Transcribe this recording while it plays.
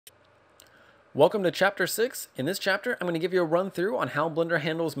Welcome to Chapter 6. In this chapter, I'm going to give you a run through on how Blender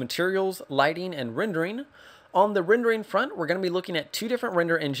handles materials, lighting, and rendering. On the rendering front, we're going to be looking at two different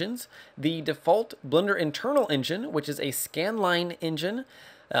render engines. The default Blender internal engine, which is a scanline engine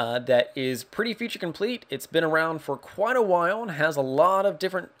that is pretty feature complete. It's been around for quite a while and has a lot of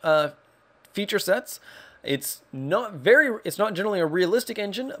different feature sets. It's not generally a realistic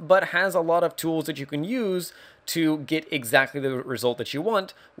engine, but has a lot of tools that you can use to get exactly the result that you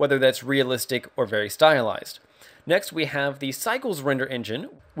want, whether that's realistic or very stylized. Next, we have the Cycles render engine,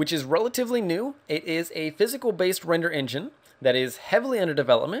 which is relatively new. It is a physical-based render engine that is heavily under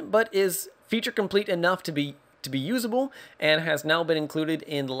development, but is feature complete enough to be usable and has now been included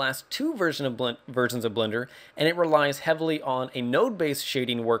in the last two versions of Blender, and it relies heavily on a node-based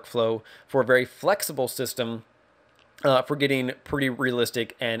shading workflow for a very flexible system for getting pretty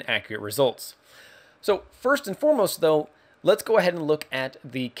realistic and accurate results. So first and foremost though, let's go ahead and look at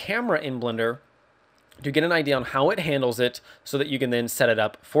the camera in Blender to get an idea on how it handles it so that you can then set it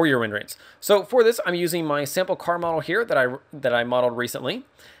up for your renderings. So for this, I'm using my sample car model here that I modeled recently.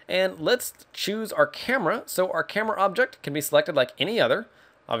 And let's choose our camera. So our camera object can be selected like any other,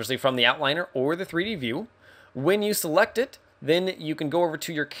 obviously from the outliner or the 3D view. When you select it, then you can go over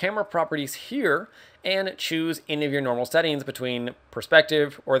to your camera properties here and choose any of your normal settings between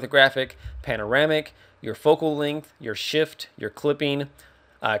perspective, orthographic, panoramic, your focal length, your shift, your clipping,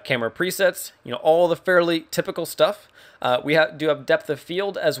 camera presets, all the fairly typical stuff. We do have depth of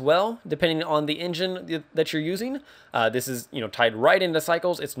field as well, depending on the engine that you're using. This is tied right into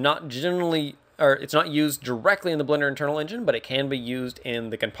Cycles. It's not used directly in the Blender internal engine, but it can be used in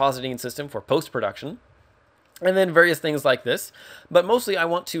the compositing system for post-production. And then various things like this. But mostly I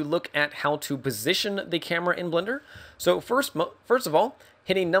want to look at how to position the camera in Blender. So first of all,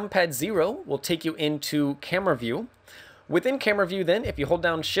 hitting numpad 0 will take you into camera view. Within camera view then, if you hold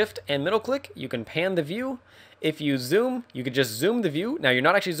down shift and middle click, you can pan the view. If you zoom, you could just zoom the view. Now you're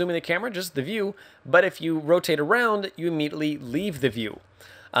not actually zooming the camera, just the view. But if you rotate around, you immediately leave the view.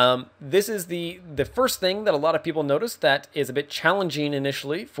 This is the first thing that a lot of people notice that is a bit challenging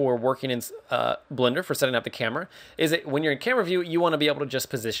initially for working in Blender for setting up the camera, is that when you're in camera view, you want to be able to just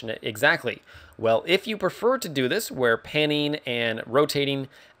position it exactly. Well, if you prefer to do this, where panning and rotating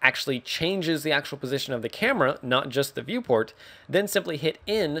actually changes the actual position of the camera, not just the viewport, then simply hit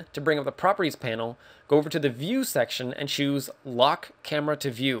N to bring up the Properties panel, go over to the View section, and choose Lock Camera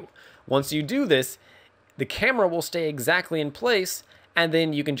to View. Once you do this, the camera will stay exactly in place, and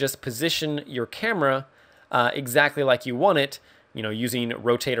then you can just position your camera exactly like you want it, using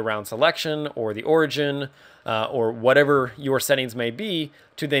rotate around selection or the origin or whatever your settings may be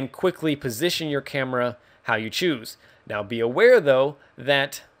to then quickly position your camera how you choose. Now be aware though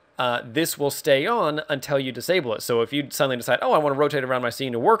that this will stay on until you disable it. So if you suddenly decide, oh, I want to rotate around my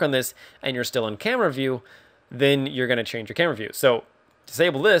scene to work on this, and you're still in camera view, then you're going to change your camera view. So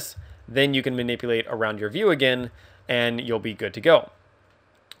disable this, then you can manipulate around your view again, and you'll be good to go.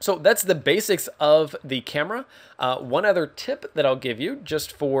 So that's the basics of the camera. One other tip that I'll give you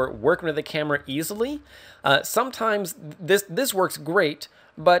just for working with the camera easily, sometimes this works great,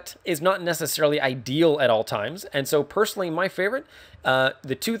 but is not necessarily ideal at all times. And so personally, my favorite,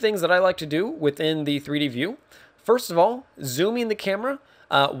 the two things that I like to do within the 3D view, first of all, zooming the camera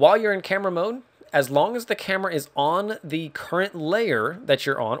while you're in camera mode. As long as the camera is on the current layer that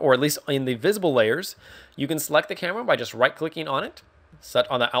you're on, or at least in the visible layers, you can select the camera by just right-clicking on it, set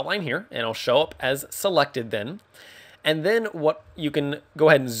on the outline here, and it'll show up as selected then. And then what you can go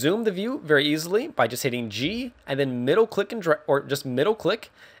ahead and zoom the view very easily by just hitting G and then middle click or just middle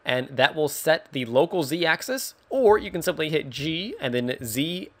click, and that will set the local Z axis, or you can simply hit G and then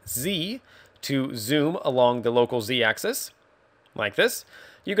Z to zoom along the local Z axis like this.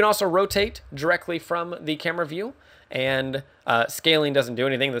 You can also rotate directly from the camera view, and scaling doesn't do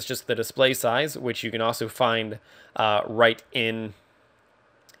anything. That's just the display size, which you can also find right in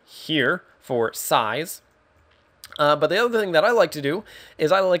here for size. But the other thing that I like to do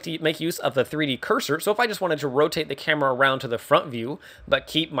is I like to make use of the 3D cursor. So if I just wanted to rotate the camera around to the front view, but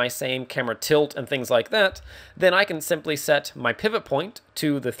keep my same camera tilt and things like that, then I can simply set my pivot point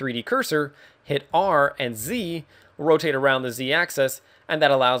to the 3D cursor, hit R and Z, rotate around the Z axis, and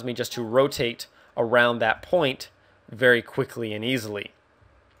that allows me just to rotate around that point very quickly and easily.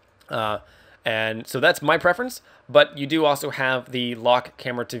 And so that's my preference, but you do also have the lock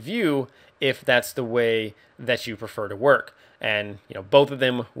camera to view if that's the way that you prefer to work. And both of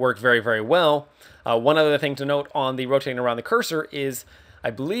them work very, very well. One other thing to note on the rotating around the cursor is I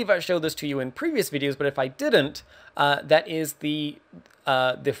believe I showed this to you in previous videos, but if I didn't, that is the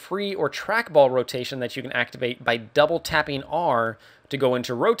free or trackball rotation that you can activate by double tapping R to go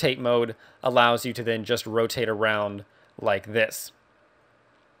into rotate mode, allows you to then just rotate around like this.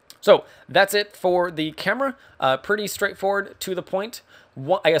 So that's it for the camera. Pretty straightforward, to the point.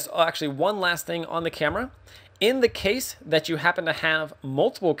 I guess actually one last thing on the camera. In the case that you happen to have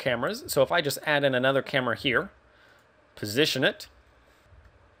multiple cameras, so if I just add in another camera here, position it,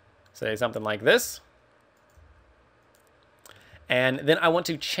 say something like this, and then I want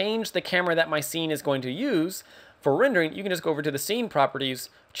to change the camera that my scene is going to use for rendering, you can just go over to the scene properties,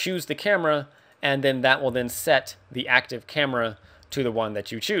 choose the camera, and then that will then set the active camera to the one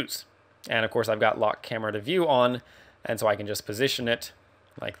that you choose. And of course I've got lock camera to view on, and so I can just position it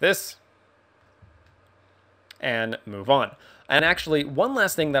like this and move on. And actually, one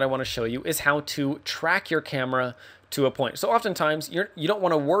last thing that I want to show you is how to track your camera to a point. So oftentimes you don't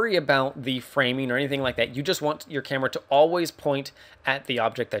want to worry about the framing or anything like that. You just want your camera to always point at the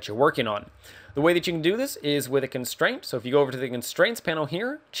object that you're working on. The way that you can do this is with a constraint. So if you go over to the constraints panel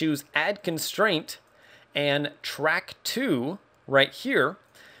here, choose add constraint and track to right here,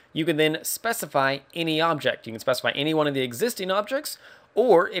 you can then specify any object. You can specify any one of the existing objects,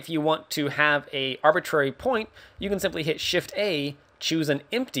 or if you want to have an arbitrary point, you can simply hit Shift A, choose an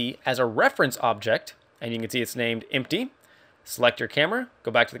empty as a reference object, and you can see it's named empty. Select your camera,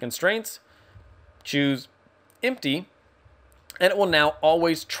 go back to the constraints, choose empty, and it will now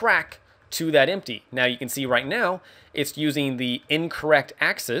always track to that empty. Now you can see right now it's using the incorrect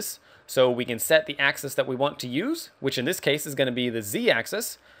axis, so we can set the axis that we want to use, which in this case is going to be the Z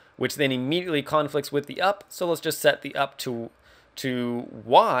axis, which then immediately conflicts with the up. So let's just set the up to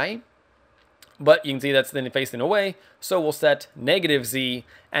Y, but you can see that's then facing away, so we'll set negative Z,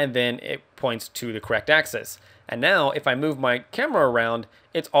 and then it points to the correct axis. And now if I move my camera around,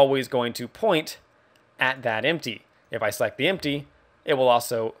 it's always going to point at that empty. If I select the empty, it will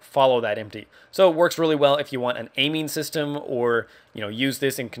also follow that empty. So it works really well if you want an aiming system, or use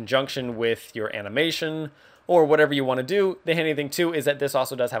this in conjunction with your animation or whatever you want to do. The handy thing too is that this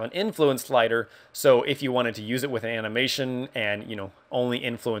also does have an influence slider, so if you wanted to use it with an animation and only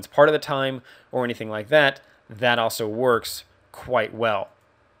influence part of the time or anything like that, that also works quite well.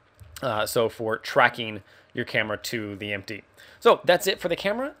 So for tracking your camera to the empty. So that's it for the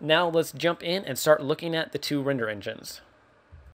camera. Now let's jump in and start looking at the two render engines.